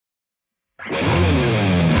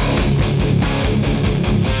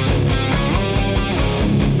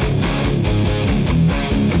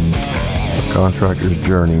contractor's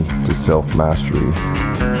journey to self-mastery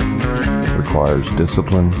requires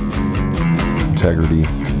discipline, integrity,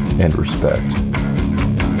 and respect.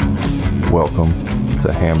 Welcome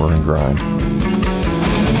to Hammer and Grind.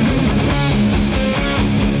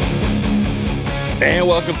 And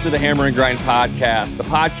welcome to the Hammer and Grind podcast, the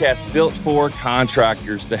podcast built for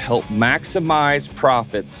contractors to help maximize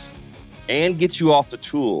profits and get you off the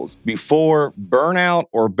tools before burnout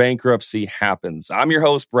or bankruptcy happens. I'm your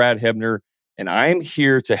host, Brad Hebner, and I'm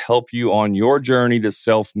here to help you on your journey to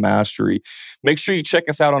self-mastery. Make sure you check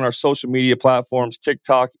us out on our social media platforms,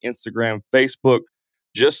 TikTok, Instagram, Facebook.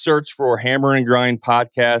 Just search for Hammer and Grind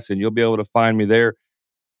podcast, and you'll be able to find me there.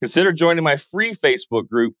 Consider joining my free Facebook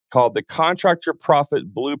group called the Contractor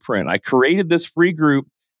Profit Blueprint. I created this free group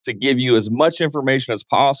to give you as much information as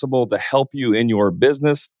possible to help you in your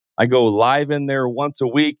business. I go live in there once a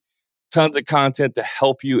week, tons of content to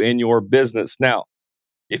help you in your business. Now,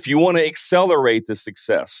 if you want to accelerate the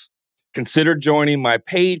success, consider joining my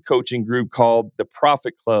paid coaching group called the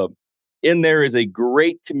Profit Club. In there is a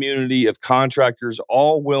great community of contractors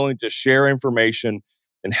all willing to share information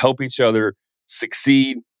and help each other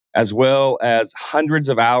succeed, as well as hundreds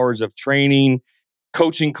of hours of training,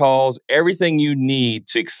 coaching calls, everything you need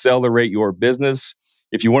to accelerate your business.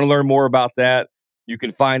 If you want to learn more about that, you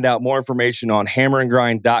can find out more information on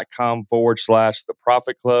hammerandgrind.com/the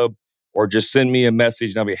Profit Club, or just send me a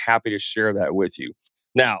message and I'll be happy to share that with you.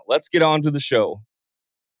 Now, let's get on to the show.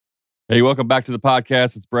 Hey, welcome back to the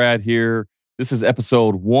podcast. It's Brad here. This is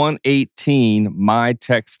episode 118, My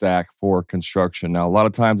Tech Stack for Construction. Now, a lot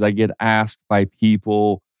of times I get asked by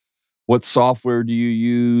people, what software do you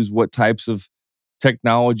use? What types of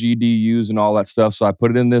technology do you use? And all that stuff. So I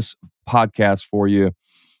put it in this podcast for you.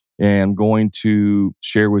 And I'm going to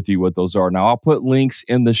share with you what those are. Now, I'll put links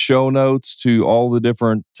in the show notes to all the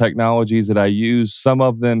different technologies that I use. Some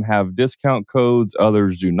of them have discount codes,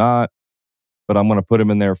 others do not, but I'm going to put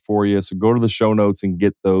them in there for you. So go to the show notes and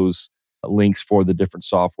get those links for the different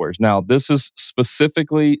softwares. Now, this is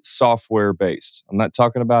specifically software based. I'm not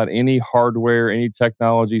talking about any hardware, any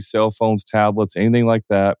technology, cell phones, tablets, anything like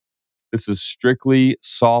that. This is strictly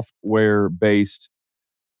software based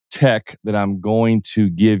tech that I'm going to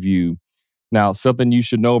give you. Now, something you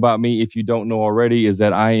should know about me, if you don't know already, is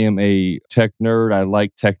that I am a tech nerd. I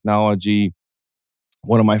like technology.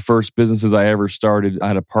 One of my first businesses I ever started, I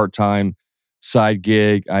had a part-time side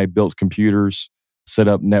gig. I built computers, set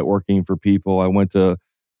up networking for people. I went to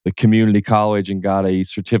the community college and got a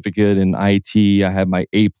certificate in IT. I had my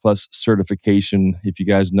A+ certification, if you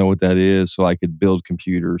guys know what that is, so I could build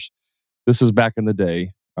computers. This is back in the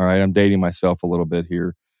day. All right, I'm dating myself a little bit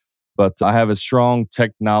here. But I have a strong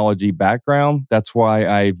technology background. That's why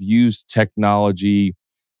I've used technology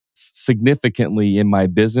significantly in my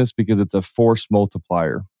business, because it's a force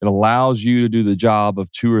multiplier. It allows you to do the job of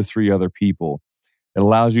 2 or 3 other people. It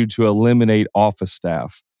allows you to eliminate office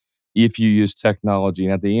staff if you use technology.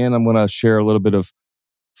 And at the end, I'm going to share a little bit of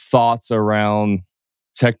thoughts around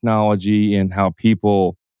technology and how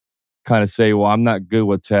people kind of say, well, I'm not good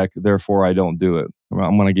with tech, therefore I don't do it.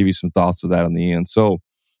 I'm going to give you some thoughts of that in the end. So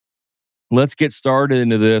let's get started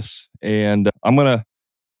into this, and I'm going to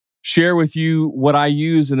share with you what I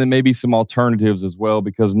use and then maybe some alternatives as well,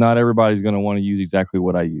 because not everybody's going to want to use exactly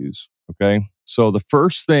what I use, okay? So the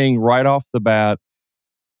first thing right off the bat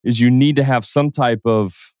is you need to have some type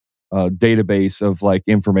of database of like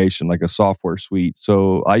information, like a software suite.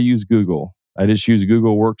 So I use Google. I just use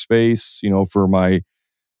Google Workspace, for my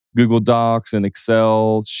Google Docs and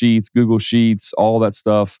Excel sheets, Google Sheets, all that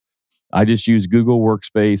stuff. I just use Google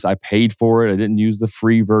Workspace. I paid for it. I didn't use the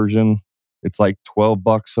free version. It's like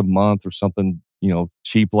 $12 a month or something,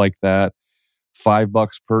 cheap like that.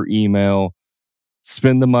 $5 per email.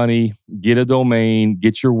 Spend the money, get a domain,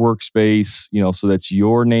 get your workspace, so that's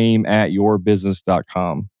your name at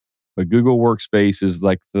yourbusiness.com. But Google Workspace is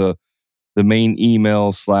like the main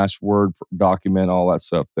email / Word document, all that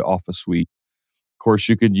stuff, the Office suite. Of course,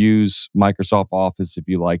 you could use Microsoft Office if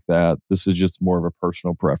you like that. This is just more of a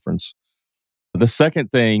personal preference. The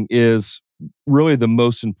second thing is really the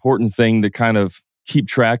most important thing to kind of keep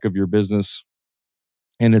track of your business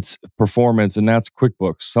and its performance, and that's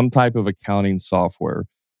QuickBooks, some type of accounting software.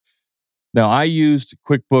 Now, I used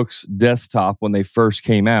QuickBooks Desktop when they first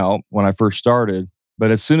came out, when I first started,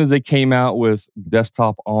 but as soon as they came out with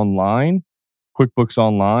Desktop Online, QuickBooks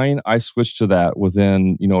Online, I switched to that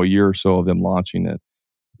within, a year or so of them launching it.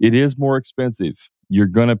 It is more expensive. You're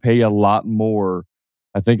going to pay a lot more.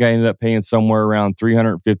 I think I ended up paying somewhere around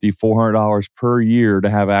 $350, $400 per year to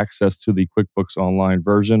have access to the QuickBooks Online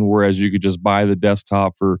version, whereas you could just buy the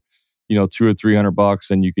desktop for, $200 or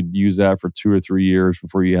 $300, and you could use that for 2 or 3 years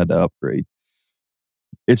before you had to upgrade.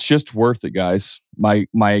 It's just worth it, guys. My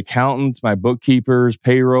accountants, my bookkeepers,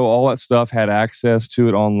 payroll, all that stuff had access to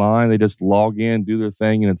it online. They just log in, do their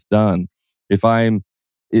thing, and it's done. If I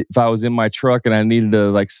was in my truck and I needed to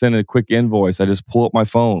like send a quick invoice, I just pull up my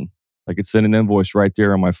phone. I could send an invoice right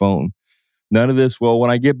there on my phone. None of this, well,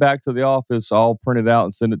 when I get back to the office, I'll print it out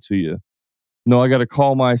and send it to you. No, I got to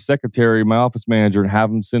call my secretary, my office manager, and have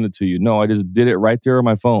them send it to you. No, I just did it right there on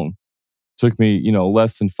my phone. Took me,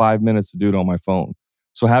 less than 5 minutes to do it on my phone.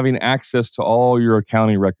 So having access to all your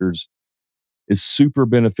accounting records is super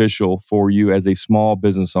beneficial for you as a small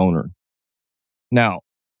business owner. Now,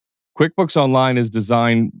 QuickBooks Online is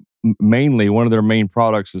designed mainly, one of their main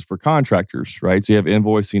products is for contractors, right? So you have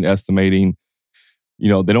invoicing, estimating. They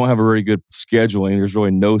don't have a very good scheduling. There's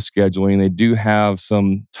really no scheduling. They do have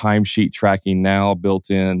some timesheet tracking now built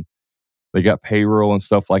in. They got payroll and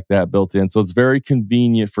stuff like that built in. So it's very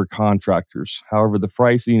convenient for contractors. However, the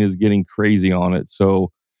pricing is getting crazy on it.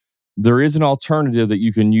 So there is an alternative that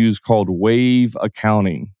you can use called Wave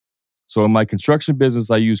Accounting. So in my construction business,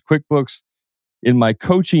 I use QuickBooks. In my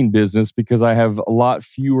coaching business, because I have a lot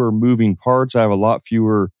fewer moving parts, I have a lot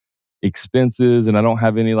fewer expenses, and I don't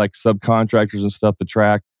have any like subcontractors and stuff to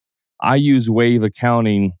track, I use Wave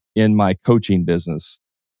Accounting in my coaching business.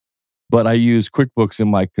 But I use QuickBooks in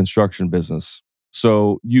my construction business.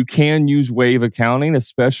 So you can use Wave Accounting,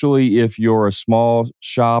 especially if you're a small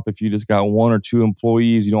shop, if you just got 1 or 2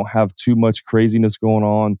 employees, you don't have too much craziness going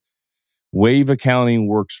on. Wave Accounting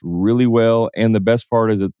works really well. And the best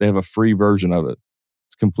part is that they have a free version of it.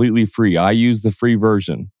 It's completely free. I use the free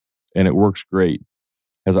version and it works great.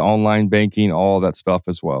 Has online banking, all that stuff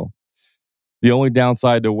as well. The only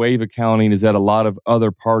downside to Wave Accounting is that a lot of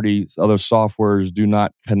other parties, other softwares do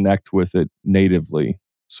not connect with it natively.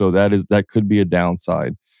 So that could be a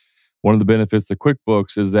downside. One of the benefits to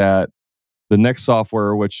QuickBooks is that the next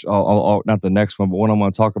software, which I'll not the next one, but one I'm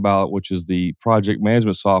going to talk about, which is the project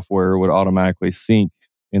management software, would automatically sync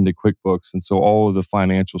into QuickBooks. And so all of the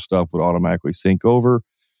financial stuff would automatically sync over.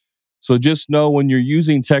 So just know when you're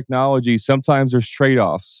using technology, sometimes there's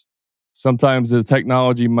trade-offs. Sometimes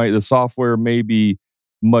the software may be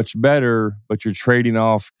much better, but you're trading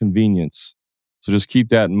off convenience. So just keep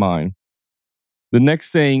that in mind. The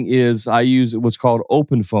next thing is I use what's called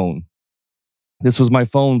OpenPhone. This was my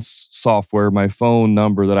phone software, my phone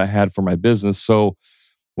number that I had for my business. So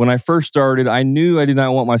when I first started, I knew I did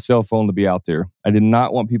not want my cell phone to be out there. I did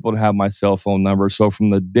not want people to have my cell phone number. So from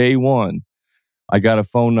the day one, I got a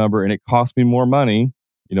phone number and it cost me more money.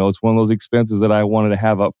 It's one of those expenses that I wanted to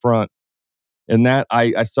have up front. And that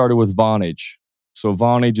I started with Vonage. So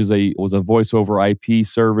Vonage was a voice over IP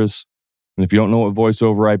service. And if you don't know what voice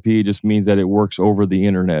over IP, it just means that it works over the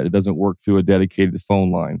internet. It doesn't work through a dedicated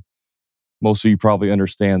phone line. Most of you probably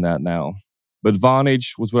understand that now. But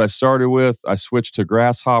Vonage was what I started with. I switched to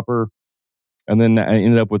Grasshopper. And then I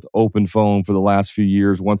ended up with OpenPhone for the last few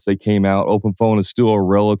years. Once they came out, OpenPhone is still a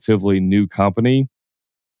relatively new company,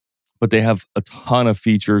 but they have a ton of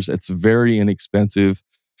features. It's very inexpensive.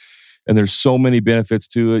 And there's so many benefits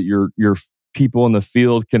to it. Your people in the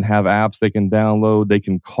field can have apps they can download. They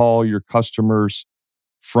can call your customers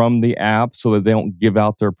from the app so that they don't give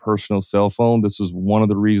out their personal cell phone. This was one of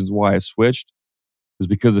the reasons why I switched, is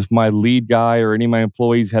because if my lead guy or any of my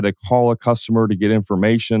employees had to call a customer to get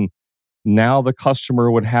information, now the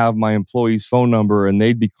customer would have my employee's phone number and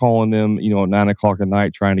they'd be calling them, at 9:00 at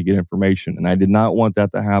night trying to get information. And I did not want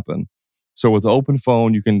that to happen. So with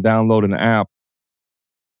OpenPhone, you can download an app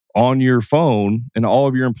on your phone and all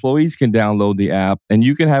of your employees can download the app, and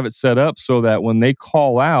you can have it set up so that when they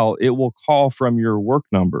call out, it will call from your work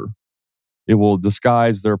number. It will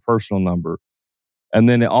disguise their personal number. And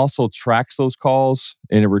then it also tracks those calls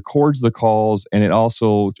and it records the calls, and it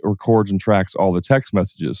also records and tracks all the text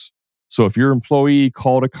messages. So if your employee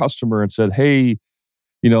called a customer and said, hey,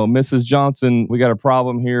 Mrs. Johnson, we got a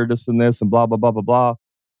problem here, this and this, and blah, blah, blah, blah, blah.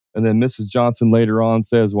 And then Mrs. Johnson later on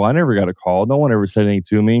says, well, I never got a call. No one ever said anything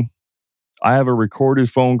to me. I have a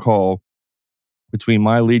recorded phone call between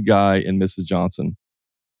my lead guy and Mrs. Johnson.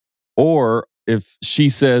 Or if she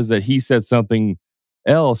says that he said something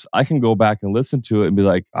else, I can go back and listen to it and be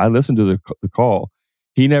like, I listened to the call.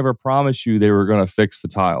 He never promised you they were going to fix the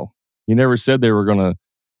tile. He never said they were going to,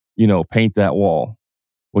 paint that wall.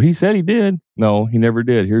 Well, he said he did. No, he never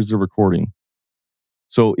did. Here's the recording.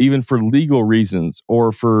 So even for legal reasons,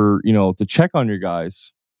 or for, to check on your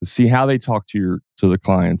guys, to see how they talk to the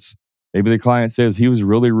clients. Maybe the client says he was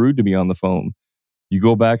really rude to me on the phone. You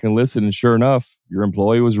go back and listen, and sure enough, your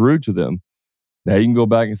employee was rude to them. Now you can go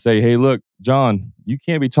back and say, hey, look, John, you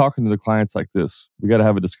can't be talking to the clients like this. We got to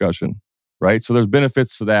have a discussion, right? So there's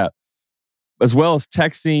benefits to that. as well as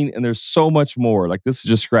texting. And there's so much more. Like, this is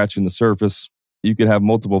just scratching the surface. You can have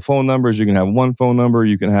multiple phone numbers. You can have one phone number.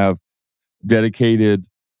 You can have dedicated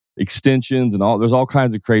extensions and all. There's all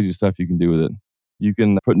kinds of crazy stuff you can do with it. You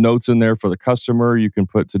can put notes in there for the customer. You can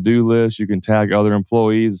put to-do lists. You can tag other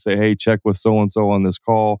employees and say, hey, check with so-and-so on this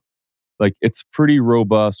call. Like, it's pretty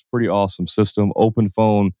robust, pretty awesome system. Open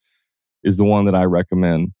Phone is the one that I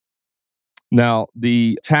recommend. Now,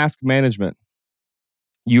 the task management.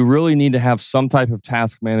 You really need to have some type of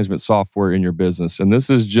task management software in your business. And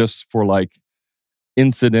this is just for like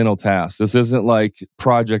incidental tasks. This isn't like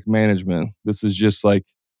project management. This is just like,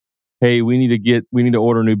 hey, we need to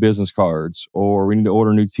order new business cards, or we need to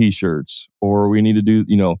order new t-shirts, or we need to do,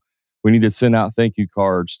 we need to send out thank you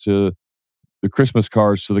cards to the Christmas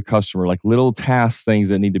cards to the customer, like little task things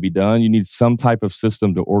that need to be done. You need some type of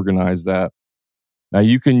system to organize that. Now,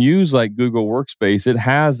 you can use like Google Workspace. It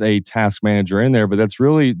has a task manager in there, but that's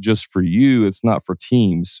really just for you. It's not for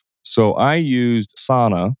teams. So I used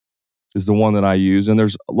Asana is the one that I use. And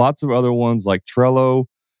there's lots of other ones like Trello.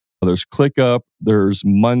 There's ClickUp. There's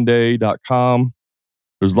Monday.com.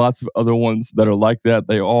 There's lots of other ones that are like that.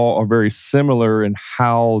 They all are very similar in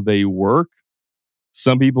how they work.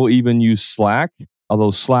 Some people even use Slack,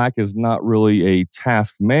 although Slack is not really a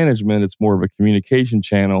task management. It's more of a communication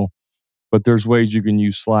channel. But there's ways you can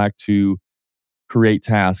use Slack to create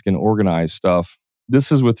tasks and organize stuff. This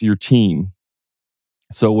is with your team.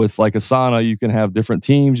 So with like Asana, you can have different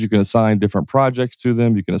teams. You can assign different projects to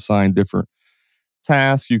them. You can assign different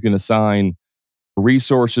tasks. You can assign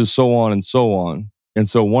resources, so on and so on. And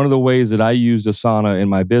so one of the ways that I used Asana in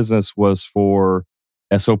my business was for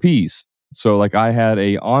SOPs. So like I had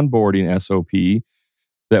a onboarding SOP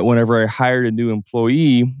that whenever I hired a new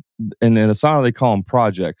employee, and in Asana, they call them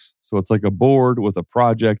projects. So it's like a board with a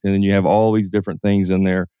project, and then you have all these different things in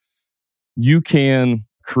there. You can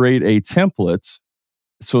create a template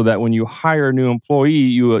so that when you hire a new employee,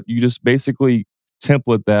 you just basically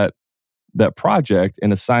template that project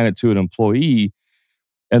and assign it to an employee.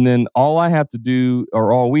 And then all I have to do,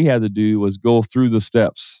 or all we had to do, was go through the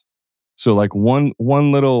steps. So like one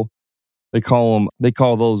little, they call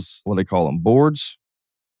those, what do they call them? Boards?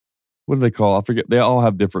 What do they call? I forget. They all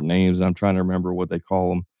have different names, and I'm trying to remember what they call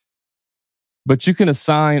them. But you can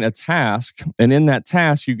assign a task, and in that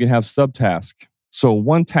task, you can have subtasks. So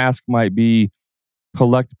one task might be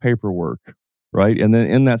collect paperwork, right? And then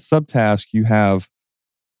in that subtask, you have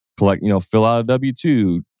collect, fill out a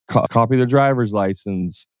W-2, copy their driver's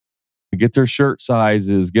license, get their shirt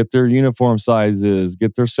sizes, get their uniform sizes,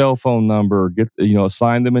 get their cell phone number,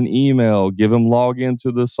 assign them an email, give them login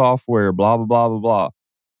to the software, blah, blah, blah, blah, blah.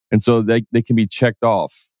 And so they can be checked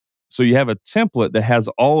off. So you have a template that has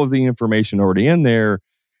all of the information already in there.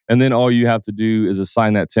 And then all you have to do is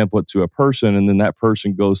assign that template to a person. And then that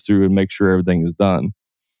person goes through and makes sure everything is done.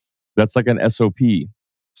 That's like an SOP.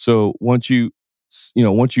 So once you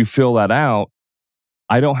fill that out,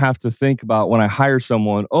 I don't have to think about when I hire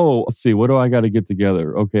someone, oh, let's see, what do I got to get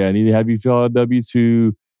together? Okay, I need to have you fill out a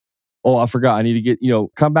W-2. Oh, I forgot. I need to get,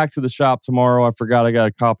 come back to the shop tomorrow. I forgot I got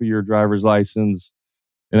to copy your driver's license.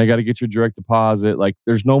 And I got to get your direct deposit. Like,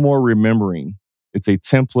 there's no more remembering. It's a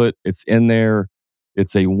template. It's in there.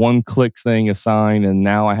 It's a one-click thing assigned. And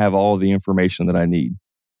now I have all the information that I need.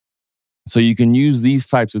 So you can use these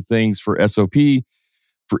types of things for SOP,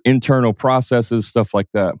 for internal processes, stuff like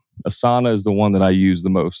that. Asana is the one that I use the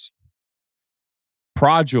most.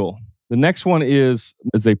 Projul. The next one is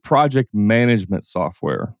a project management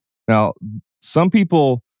software. Now, some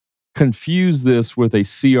people confuse this with a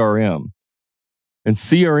CRM. And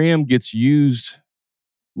CRM gets used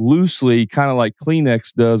loosely, kind of like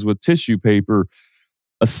Kleenex does with tissue paper.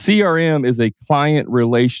 A CRM is a client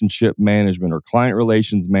relationship management or client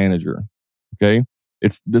relations manager. Okay.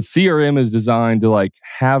 The CRM is designed to like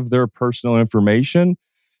have their personal information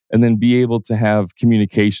and then be able to have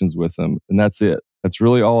communications with them. And that's it. That's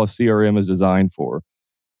really all a CRM is designed for.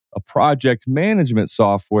 A project management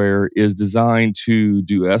software is designed to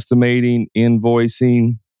do estimating,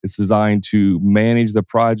 invoicing. It's designed to manage the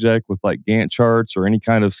project with like Gantt charts or any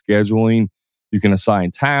kind of scheduling. You can assign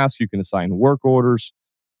tasks. You can assign work orders.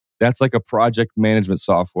 That's like a project management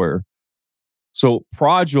software. So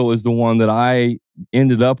Projul is the one that I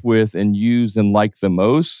ended up with and used and liked the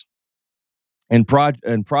most. And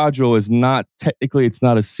Projul is not, technically it's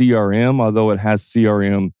not a CRM, although it has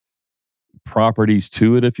CRM properties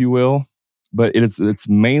to it, if you will. But it's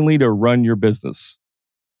mainly to run your business.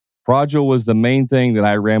 Projul was the main thing that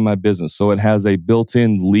I ran my business. So it has a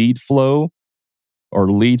built-in lead flow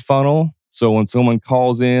or lead funnel. So when someone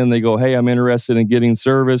calls in, they go, hey, I'm interested in getting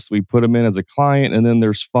service. We put them in as a client, and then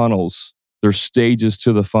there's funnels. There's stages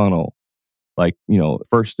to the funnel. Like,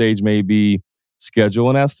 first stage may be schedule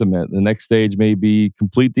an estimate. The next stage may be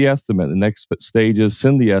complete the estimate. The next stage is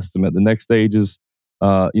send the estimate. The next stage is,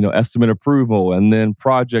 estimate approval, and then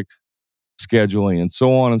project scheduling, and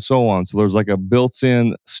so on and so on. So there's like a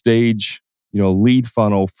built-in stage, lead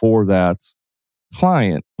funnel for that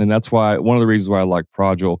client. And that's why one of the reasons why I like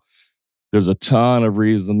Progil. There's a ton of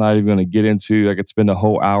reasons I'm not even going to get into. I could spend a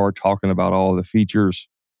whole hour talking about all of the features,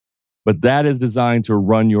 but that is designed to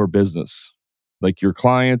run your business. Like, your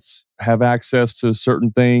clients have access to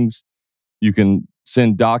certain things. You can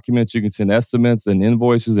send documents, you can send estimates and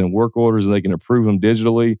invoices and work orders, and they can approve them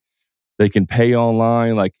digitally. They can pay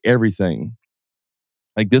online, like everything.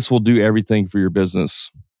 Like, this will do everything for your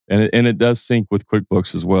business. And it does sync with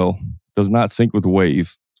QuickBooks as well. It does not sync with Wave.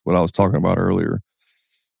 That's what I was talking about earlier.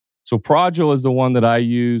 So Progil is the one that I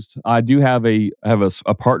used. I do have a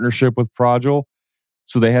partnership with Progil.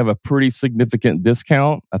 So they have a pretty significant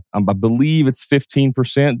discount. I believe it's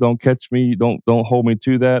 15%. Don't catch me. Don't hold me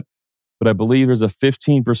to that. But I believe there's a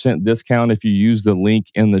 15% discount if you use the link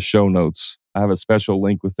in the show notes. I have a special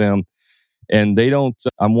link with them. And they don't,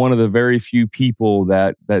 I'm one of the very few people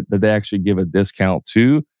that they actually give a discount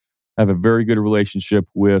to. I have a very good relationship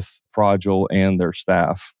with Progil and their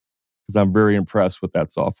staff, because I'm very impressed with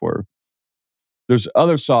that software. There's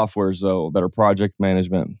other softwares, though, that are project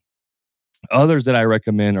management. Others that I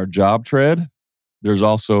recommend are JobTread. There's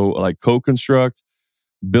also like CoConstruct,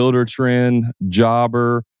 Buildertrend,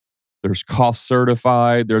 Jobber. There's Cost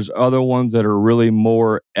Certified. There's other ones that are really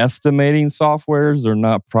more estimating softwares. They're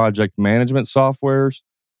not project management softwares.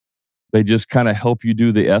 They just kind of help you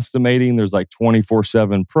do the estimating. There's like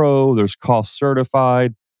 24/7 Pro. There's Cost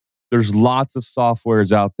Certified. There's lots of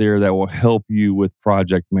softwares out there that will help you with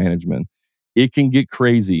project management. It can get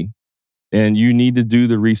crazy, and you need to do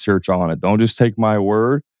the research on it. Don't just take my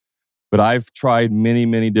word, but I've tried many,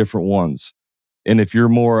 many different ones. And if you're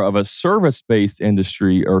more of a service-based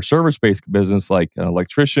industry or service-based business, like an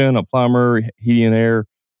electrician, a plumber, heating and air,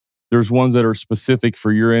 there's ones that are specific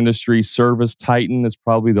for your industry. Service Titan is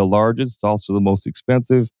probably the largest. It's also the most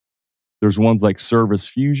expensive. There's ones like Service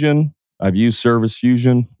Fusion. I've used Service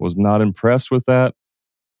Fusion, was not impressed with that,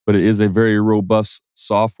 but it is a very robust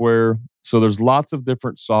software. So there's lots of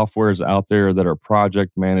different softwares out there that are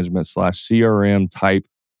project management / CRM type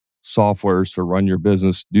softwares to run your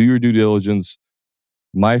business. Do your due diligence.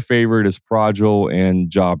 My favorite is Progil and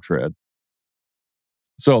JobTread.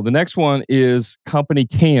 So the next one is Company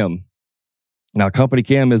Cam. Now, Company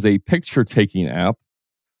Cam is a picture taking app,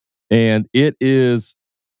 and it is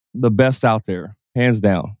the best out there, hands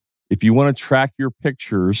down. If you want to track your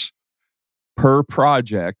pictures per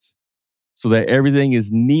project so that everything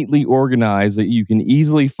is neatly organized, that you can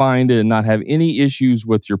easily find it and not have any issues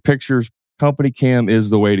with your pictures, Company Cam is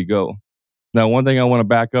the way to go. Now, one thing I want to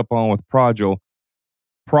back up on with Progil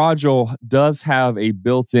does have a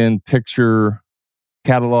built-in picture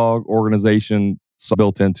catalog organization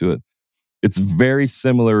built into it. It's very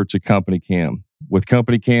similar to Company Cam. With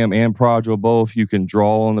Company Cam and Progil both, you can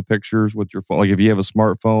draw on the pictures with your phone. Like, if you have a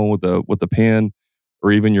smartphone with a pen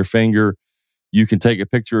or even your finger, you can take a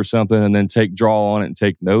picture of something and then draw on it and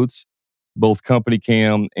take notes. Both Company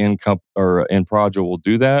Cam and Progil will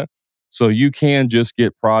do that. So you can just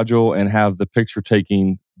get Progil and have the picture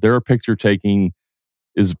taking. Their picture taking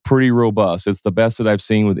is pretty robust. It's the best that I've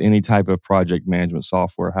seen with any type of project management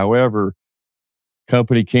software. However,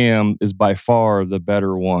 Company Cam is by far the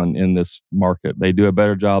better one in this market. They do a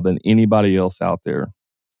better job than anybody else out there.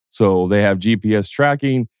 So they have GPS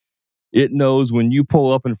tracking. It knows when you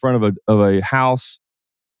pull up in front of a house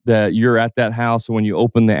that you're at that house. So when you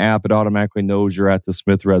open the app, it automatically knows you're at the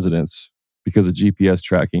Smith residence because of GPS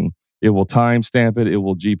tracking. It will timestamp it. It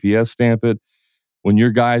will GPS stamp it. When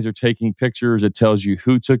your guys are taking pictures, it tells you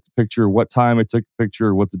who took the picture, what time it took the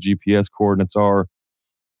picture, what the GPS coordinates are.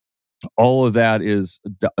 All of that is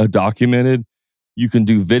documented. You can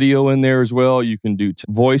do video in there as well. You can do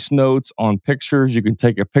voice notes on pictures. You can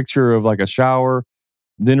take a picture of like a shower,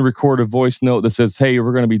 then record a voice note that says, hey,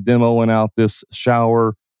 we're going to be demoing out this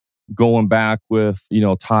shower, going back with,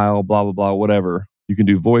 tile, blah, blah, blah, whatever. You can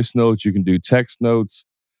do voice notes. You can do text notes.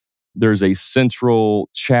 There's a central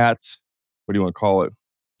chat. What do you want to call it?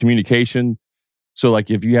 Communication. So like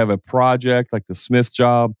if you have a project like the Smith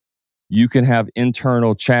job, you can have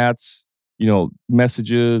internal chats,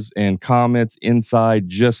 messages and comments inside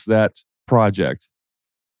just that project.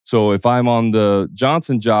 So if I'm on the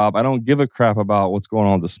Johnson job, I don't give a crap about what's going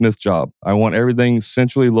on with the Smith job. I want everything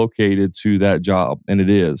centrally located to that job, and it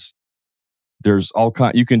is. There's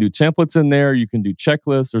you can do templates in there, you can do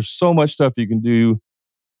checklists. There's so much stuff you can do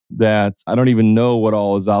that I don't even know what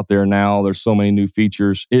all is out there now. There's so many new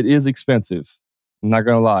features. It is expensive. I'm not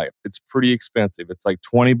going to lie. It's pretty expensive. It's like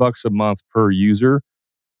 $20 a month per user.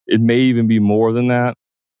 It may even be more than that.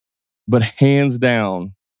 But hands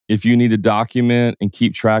down, if you need to document and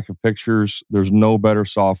keep track of pictures, there's no better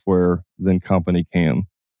software than Company Cam.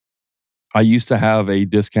 I used to have a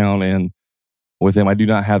discount and with them, I do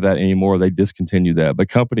not have that anymore. They discontinued that. But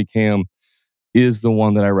Company Cam is the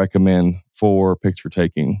one that I recommend for picture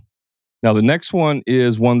taking. Now, the next one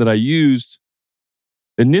is one that I used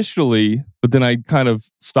initially, but then I kind of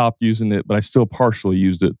stopped using it, but I still partially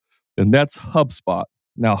used it. And that's HubSpot.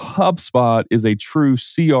 Now, HubSpot is a true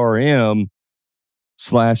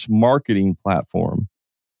CRM/marketing platform.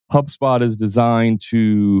 HubSpot is designed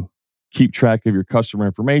to keep track of your customer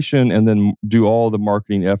information and then do all the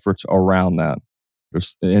marketing efforts around that.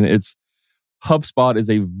 HubSpot is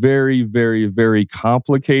a very, very, very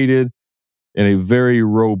complicated and a very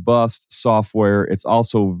robust software. It's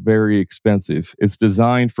also very expensive. It's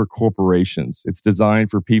designed for corporations. It's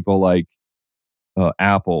designed for people like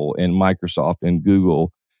Apple and Microsoft and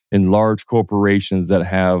Google and large corporations that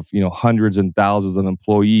have hundreds and thousands of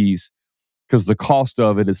employees, because the cost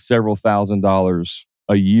of it is several $1,000s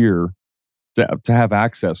a year to have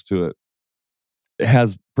access to it. It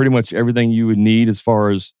has pretty much everything you would need as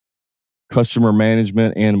far as customer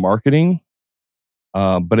management and marketing,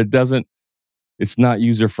 but it's not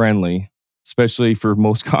user friendly, especially for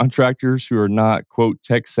most contractors who are not, quote,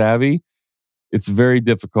 tech savvy. It's very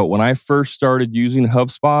difficult. When I first started using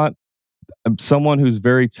HubSpot, I'm someone who's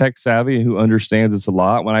very tech savvy and who understands this a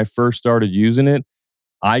lot. When I first started using it,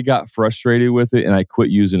 I got frustrated with it and I quit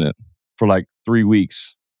using it for like 3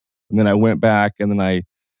 weeks. And then I went back and then I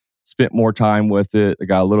spent more time with it. I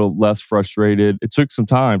got a little less frustrated. It took some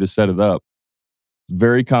time to set it up. It's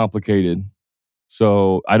very complicated.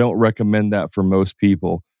 So I don't recommend that for most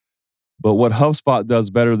people. But what HubSpot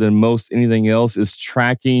does better than most anything else is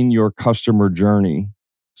tracking your customer journey.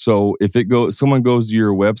 So if someone goes to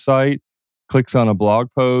your website, clicks on a blog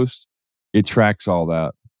post, it tracks all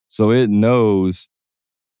that. So it knows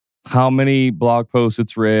how many blog posts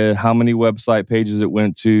it's read, how many website pages it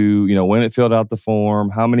went to, when it filled out the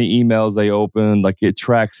form, how many emails they opened. Like, it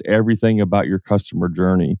tracks everything about your customer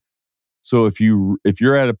journey. So if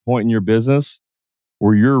you're at a point in your business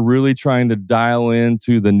where you're really trying to dial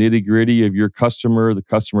into the nitty-gritty of your customer, the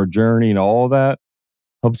customer journey and all of that,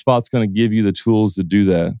 HubSpot's going to give you the tools to do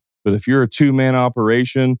that. But if you're a 2-man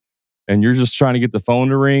operation and you're just trying to get the phone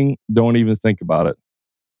to ring, don't even think about it.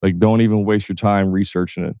 Like, don't even waste your time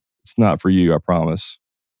researching it. It's not for you, I promise.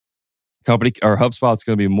 HubSpot's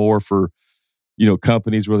going to be more for,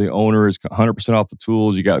 companies where the owner is 100% off the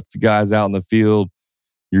tools. You got guys out in the field.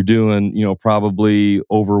 You're doing, probably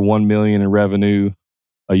over 1 million in revenue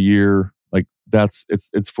a year. Like,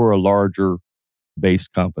 it's for a larger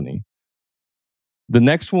based company. The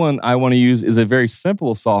next one I want to use is a very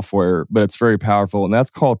simple software, but it's very powerful, and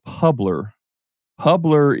that's called Publer.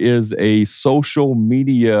 Publer is a social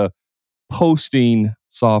media posting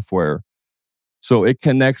software. So it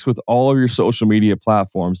connects with all of your social media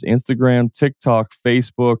platforms: Instagram, TikTok,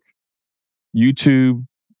 Facebook, YouTube.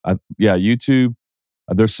 YouTube.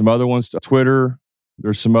 There's some other ones, Twitter.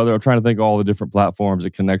 There's some other, I'm trying to think of all the different platforms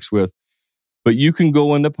it connects with. But you can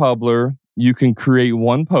go into Publer, you can create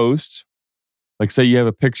one post. Like, say you have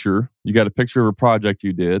you got a picture of a project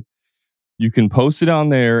you did. You can post it on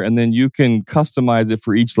there and then you can customize it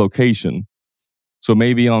for each location. So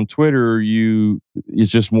maybe on Twitter,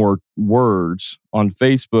 it's just more words. On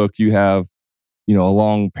Facebook, you have, a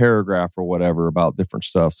long paragraph or whatever about different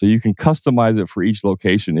stuff. So you can customize it for each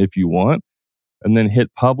location if you want, and then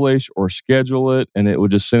hit publish or schedule it, and it will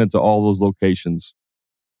just send it to all those locations.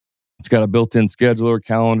 It's got a built-in scheduler,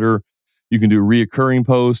 calendar. You can do reoccurring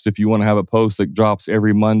posts. If you want to have a post that drops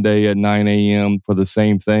every Monday at 9 a.m. for the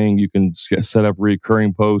same thing, you can set up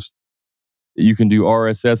reoccurring posts. You can do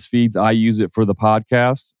RSS feeds. I use it for the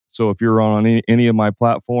podcast. So if you're on any of my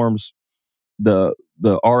platforms, the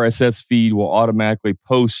RSS feed will automatically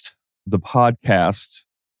post the podcast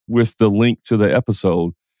with the link to the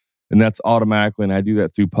episode. And that's automatically, and I do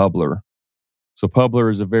that through Publer. So Publer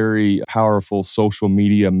is a very powerful social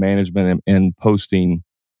media management and posting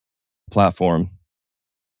platform.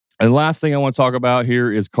 And the last thing I want to talk about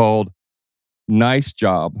here is called Nice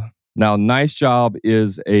Job. Now, Nice Job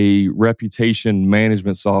is a reputation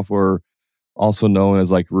management software, also known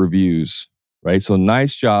as like reviews, right? So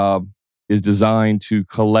Nice Job is designed to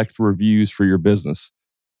collect reviews for your business.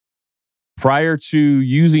 Prior to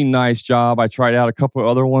using Nice Job, I tried out a couple of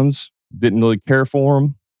other ones, didn't really care for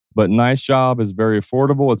them, but Nice Job is very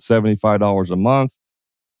affordable. It's $75 a month.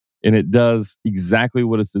 And it does exactly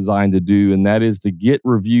what it's designed to do, and that is to get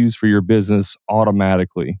reviews for your business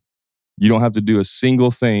automatically. You don't have to do a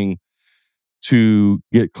single thing to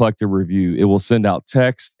collect a review. It will send out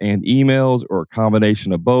text and emails or a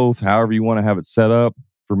combination of both, however you want to have it set up.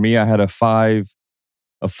 For me, I had a five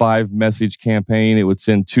message campaign. It would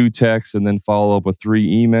send 2 texts and then follow up with 3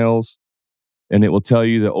 emails. And it will tell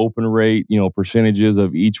you the open rate, percentages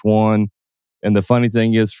of each one. And the funny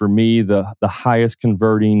thing is, for me, the highest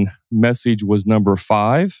converting message was number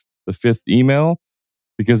 5, the 5th email,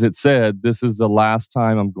 because it said, "This is the last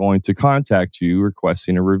time I'm going to contact you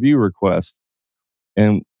requesting a review request."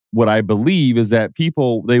 And what I believe is that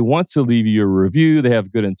people, they want to leave you a review. They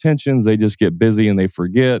have good intentions. They just get busy and they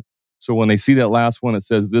forget. So when they see that last one, it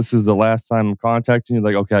says, "This is the last time I'm contacting you,"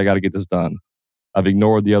 like, okay, I got to get this done. I've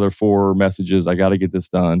ignored the other 4 messages. I got to get this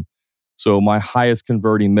done. So my highest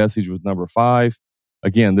converting message was number 5.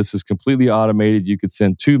 Again, this is completely automated. You could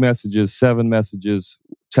send 2 messages, 7 messages,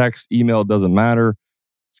 text, email, doesn't matter.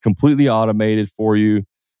 It's completely automated for you.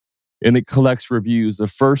 And it collects reviews. The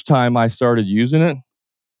first time I started using it,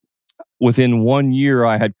 within 1 year,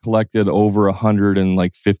 I had collected over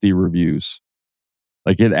 150 reviews.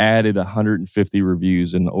 Like, it added 150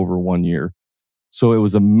 reviews in over 1 year. So it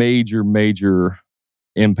was a major, major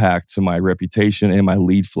impact to my reputation and my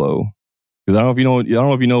lead flow. Because I don't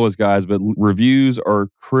know if you know this, guys, but reviews are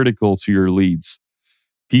critical to your leads.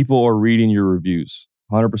 People are reading your reviews,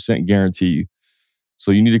 100% guarantee you. So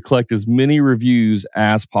you need to collect as many reviews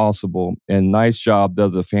as possible. And Nice Job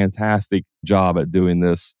does a fantastic job at doing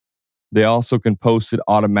this. They also can post it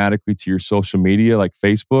automatically to your social media, like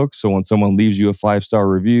Facebook. So when someone leaves you a 5-star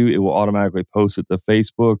review, it will automatically post it to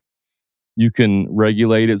Facebook. You can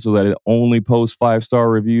regulate it so that it only posts 5-star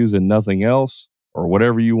reviews and nothing else, or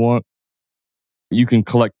whatever you want. You can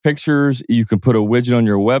collect pictures. You can put a widget on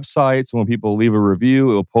your website. So when people leave a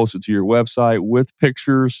review, it will post it to your website with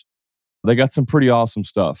pictures. They got some pretty awesome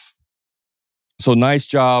stuff. So Nice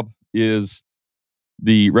Job is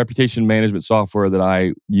the reputation management software that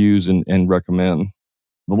I use and recommend.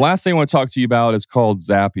 The last thing I want to talk to you about is called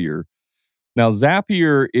Zapier. Now,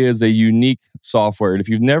 Zapier is a unique software. And if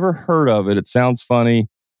you've never heard of it, it sounds funny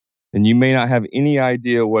and you may not have any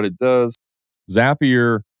idea what it does.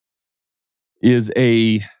 Zapier is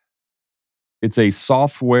it's a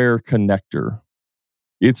software connector.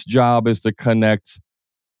 Its job is to connect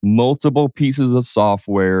multiple pieces of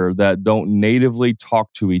software that don't natively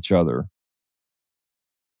talk to each other.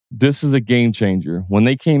 This is a game changer. When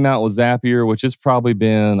they came out with Zapier, which it's probably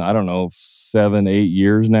been, 7, 8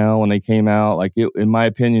 years now when they came out, in my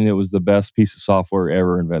opinion, it was the best piece of software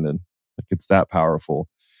ever invented. Like, it's that powerful.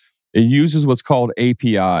 It uses what's called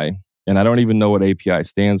API, and I don't even know what API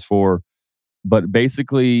stands for, but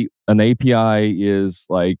basically an API is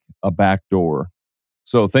like a backdoor.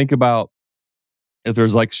 So think about if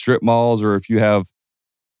there's like strip malls, or if you have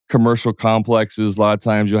commercial complexes, a lot of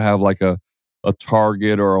times you'll have like a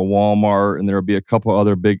Target or a Walmart, and there'll be a couple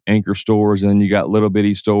other big anchor stores, and then you got little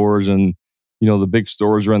bitty stores, and the big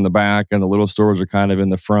stores are in the back and the little stores are kind of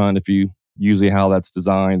in the front, if you usually how that's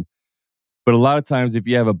designed. But a lot of times, if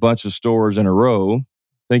you have a bunch of stores in a row,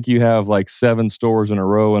 think you have like 7 stores in a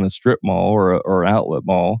row in a strip mall or outlet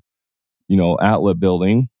mall, outlet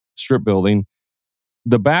building, strip building.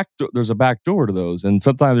 There's a back door to those, and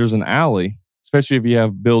sometimes there's an alley. Especially if you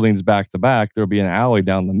have buildings back to back, there'll be an alley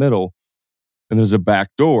down the middle, and there's a back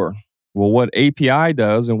door. Well, what API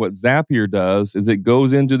does and what Zapier does is it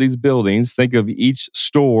goes into these buildings. Think of each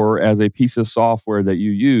store as a piece of software that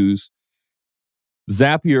you use.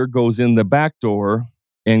 Zapier goes in the back door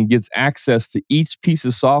and gets access to each piece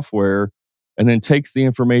of software, and then takes the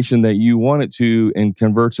information that you want it to and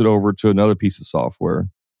converts it over to another piece of software.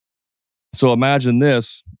 So imagine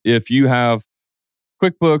this: if you have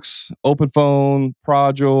QuickBooks, OpenPhone,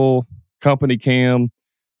 Progil, Company Cam,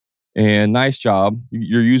 and Nice Job,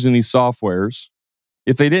 you're using these softwares.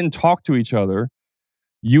 If they didn't talk to each other,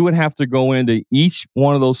 you would have to go into each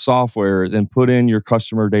one of those softwares and put in your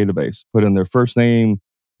customer database, put in their first name,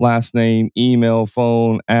 last name, email,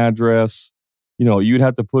 phone, address. You'd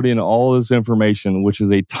have to put in all this information, which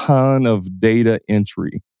is a ton of data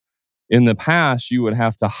entry. In the past, you would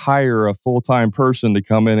have to hire a full-time person to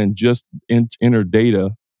come in and just enter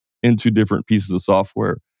data into different pieces of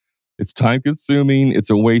software. It's time-consuming. It's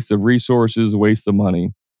a waste of resources, a waste of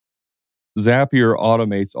money. Zapier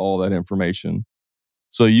automates all that information.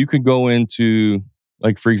 So you could go into,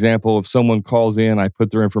 like, for example, if someone calls in, I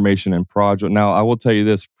put their information in Progil. Now, I will tell you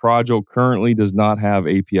this: Progil currently does not have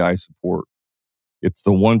API support. It's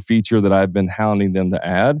the one feature that I've been hounding them to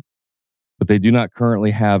add, but they do not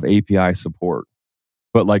currently have API support.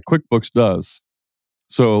 But like QuickBooks does.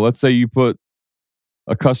 So let's say you put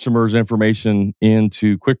a customer's information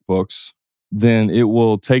into QuickBooks, then it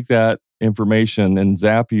will take that information and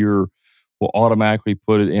Zapier will automatically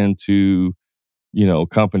put it into,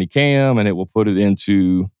 Company Cam, and it will put it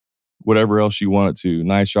into whatever else you want it to,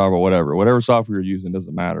 Nice Job or whatever software you're using,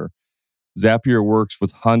 doesn't matter. Zapier works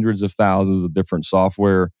with hundreds of thousands of different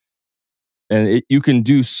software, and you can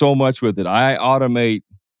do so much with it. I automate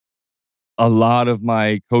a lot of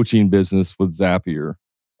my coaching business with Zapier.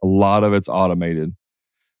 A lot of it's automated.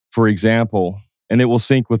 For example, and it will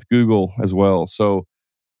sync with Google as well. So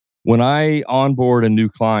when I onboard a new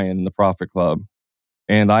client in the Profit Club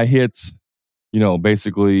and I hit,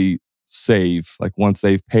 basically save, like once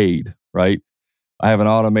they've paid, right? I have an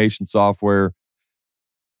automation software,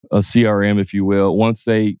 a CRM, if you will. Once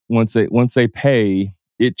they pay,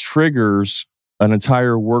 it triggers an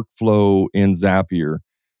entire workflow in Zapier.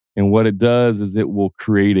 And what it does is it will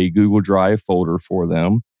create a Google Drive folder for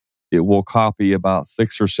them. It will copy about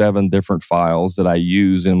 6 or 7 different files that I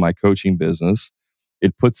use in my coaching business.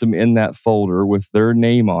 It puts them in that folder with their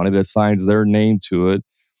name on it, assigns their name to it.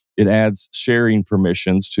 It adds sharing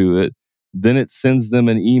permissions to it. Then it sends them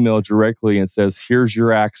an email directly and says, here's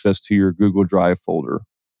your access to your Google Drive folder.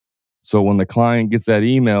 So when the client gets that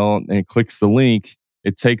email and clicks the link,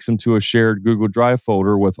 it takes them to a shared Google Drive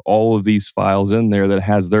folder with all of these files in there that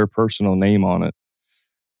has their personal name on it.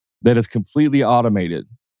 That is completely automated.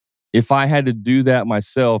 If I had to do that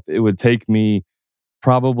myself, it would take me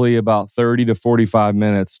probably about 30 to 45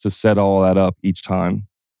 minutes to set all that up each time.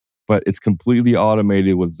 But it's completely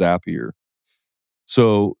automated with Zapier.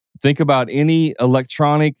 So think about any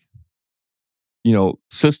electronic,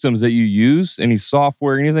 systems that you use, any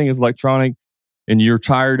software, anything is electronic, and you're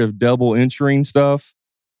tired of double entering stuff,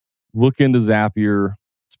 look into Zapier.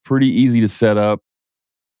 It's pretty easy to set up.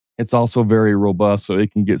 It's also very robust, so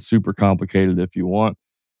it can get super complicated if you want.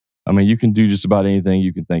 I mean, you can do just about anything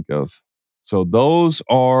you can think of. So those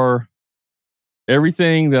are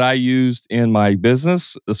everything that I used in my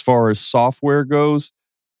business as far as software goes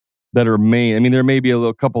that are main. I mean, there may be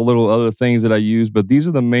couple little other things that I use, but these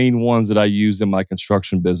are the main ones that I use in my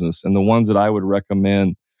construction business and the ones that I would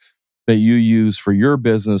recommend that you use for your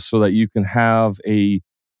business so that you can have an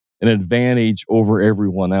advantage over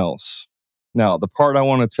everyone else. Now, the part I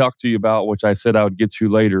want to talk to you about, which I said I would get to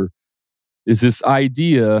later, is this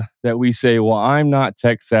idea that we say, well, I'm not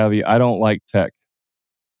tech savvy. I don't like tech.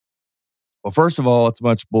 Well, first of all, it's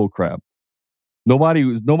much bullcrap.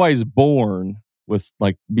 Nobody's born with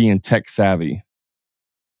like being tech savvy,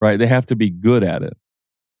 right? They have to be good at it.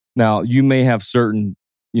 Now, you may have certain,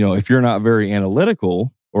 if you're not very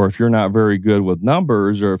analytical, or if you're not very good with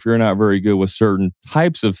numbers, or if you're not very good with certain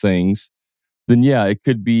types of things, then yeah, it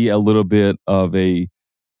could be a little bit of a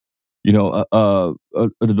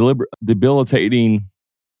debilitating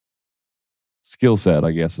skill set,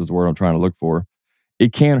 I guess is the word I'm trying to look for.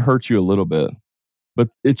 It can hurt you a little bit, but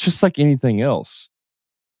it's just like anything else.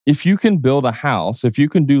 If you can build a house, if you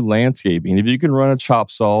can do landscaping, if you can run a chop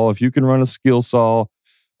saw, if you can run a skill saw,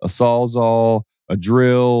 a sawzall, a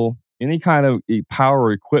drill, any kind of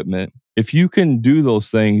power equipment, if you can do those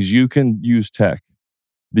things, you can use tech.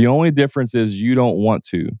 The only difference is you don't want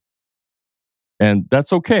to. And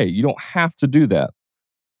that's okay. You don't have to do that.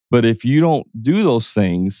 But if you don't do those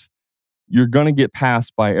things, you're going to get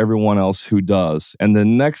passed by everyone else who does. And the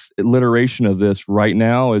next iteration of this right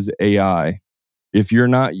now is AI. If you're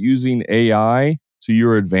not using AI to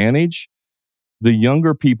your advantage, the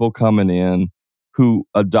younger people coming in who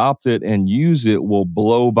adopt it and use it will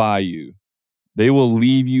blow by you. They will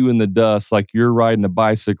leave you in the dust like you're riding a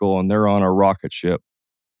bicycle and they're on a rocket ship,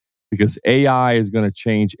 because AI is going to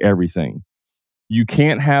change everything. You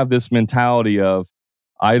can't have this mentality of,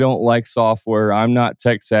 I don't like software, I'm not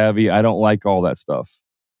tech savvy, I don't like all that stuff.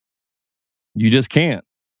 You just can't.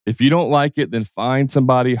 If you don't like it, then find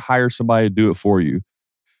somebody, hire somebody to do it for you.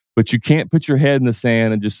 But you can't put your head in the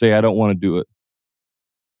sand and just say, I don't want to do it.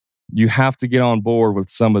 You have to get on board with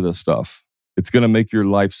some of this stuff. It's going to make your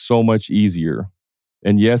life so much easier.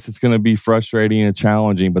 And yes, it's going to be frustrating and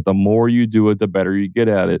challenging, but the more you do it, the better you get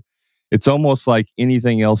at it. It's almost like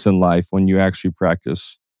anything else in life when you actually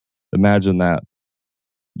practice. Imagine that.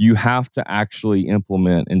 You have to actually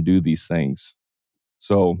implement and do these things.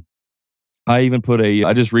 So I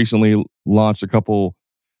just recently launched a couple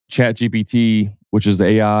ChatGPT, which is the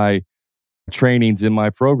AI trainings in my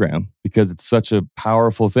program, because it's such a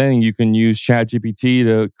powerful thing. You can use ChatGPT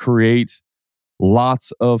to create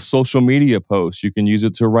lots of social media posts. You can use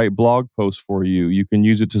it to write blog posts for you. You can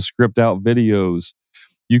use it to script out videos.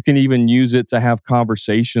 You can even use it to have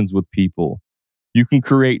conversations with people. You can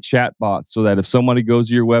create chat bots so that if somebody goes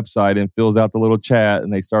to your website and fills out the little chat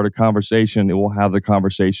and they start a conversation, it will have the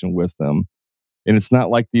conversation with them. And it's not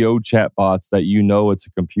like the old chat bots that it's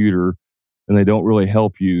a computer and they don't really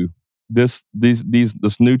help you. This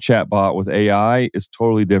new chat bot with AI is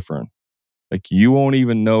totally different. Like you won't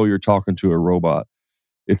even know you're talking to a robot.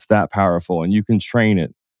 It's that powerful and you can train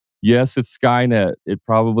it. Yes, it's Skynet. It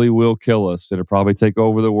probably will kill us. It'll probably take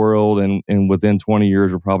over the world and within 20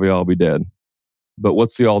 years, we'll probably all be dead. But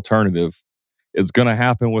what's the alternative? It's going to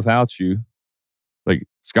happen without you. Like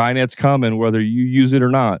Skynet's coming whether you use it or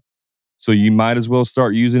not. So you might as well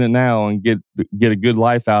start using it now and get a good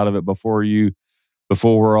life out of it before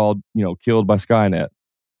we're all, killed by Skynet.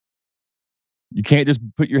 You can't just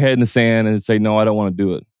put your head in the sand and say, no, I don't want to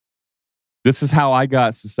do it. This is how I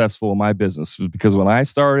got successful in my business, because when I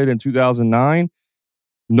started in 2009,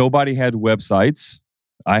 nobody had websites.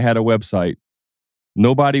 I had a website.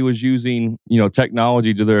 Nobody was using,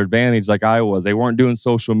 technology to their advantage like I was. They weren't doing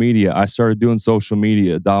social media. I started doing social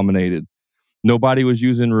media, dominated. Nobody was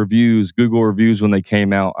using reviews, Google reviews when they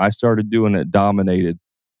came out. I started doing it, dominated.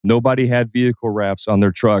 Nobody had vehicle wraps on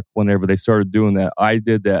their truck whenever they started doing that. I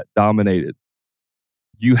did that, dominated.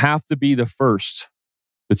 You have to be the first.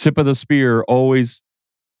 The tip of the spear always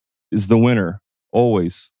is the winner.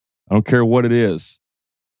 Always. I don't care what it is.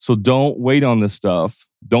 So don't wait on this stuff.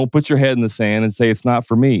 Don't put your head in the sand and say it's not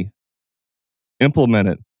for me. Implement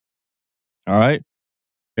it. All right?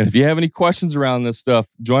 And if you have any questions around this stuff,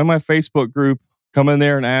 join my Facebook group. Come in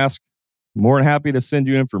there and ask. I'm more than happy to send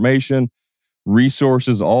you information,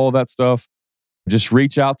 resources, all of that stuff. Just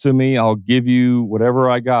reach out to me. I'll give you whatever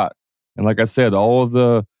I got. And like I said, all of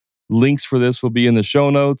the links for this will be in the show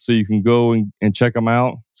notes, so you can go and check them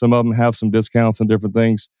out. Some of them have some discounts and different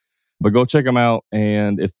things, but go check them out.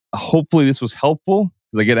 And if hopefully this was helpful,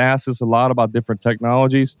 because I get asked this a lot about different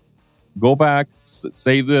technologies, go back,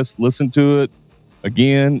 save this, listen to it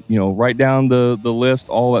again, write down the list,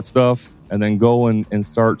 all that stuff, and then go and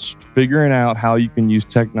start figuring out how you can use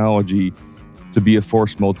technology to be a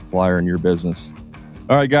force multiplier in your business.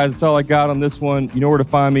 All right, guys, that's all I got on this one. You know where to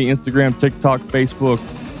find me: Instagram, TikTok, Facebook.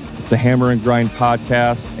 It's the Hammer and Grind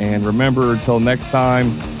Podcast. And remember, until next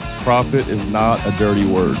time, profit is not a dirty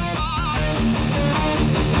word.